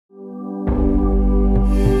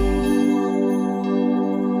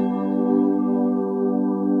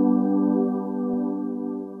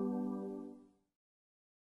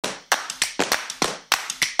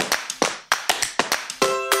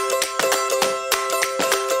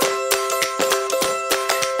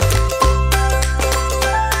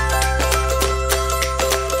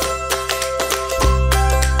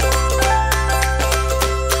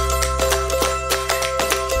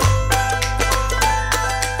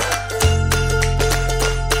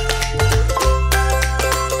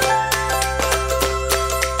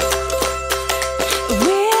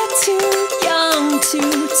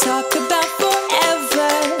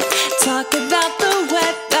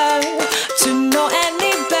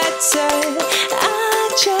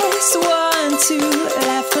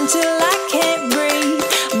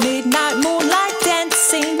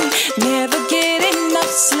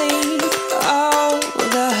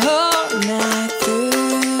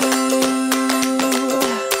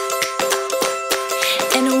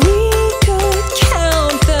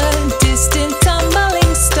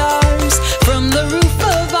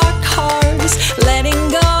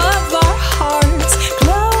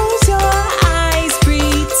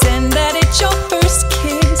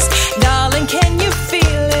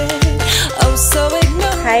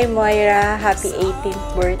happy 18th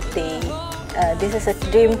birthday. This is a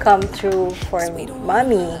dream come true for me,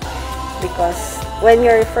 Mommy, because when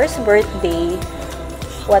your first birthday,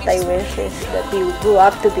 what I wish is that you grew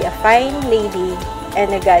up to be a fine lady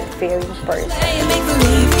and a God-fearing person.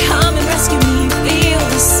 Come and rescue me, feel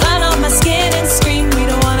the sun on my skin and scream, we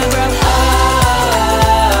don't wanna grow up.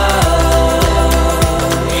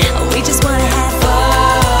 We just wanna have fun.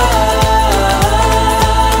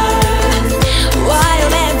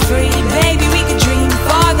 Wild and free, baby, we could dream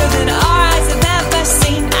farther than our eyes have ever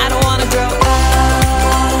seen. I don't wanna grow up.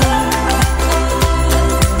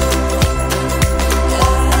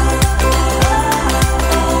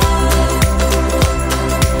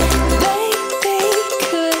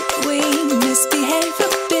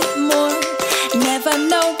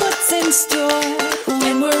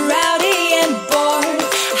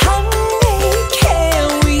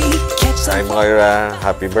 Hi Moira,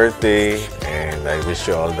 happy birthday, and I wish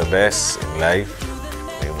you all the best in life.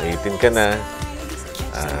 May 18 ka na,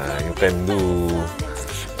 you can do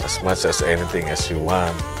as much as anything as you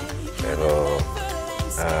want. Pero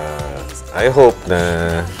I hope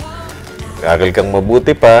na aral kang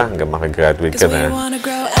mabuti pa hanggang makagraduate ka na.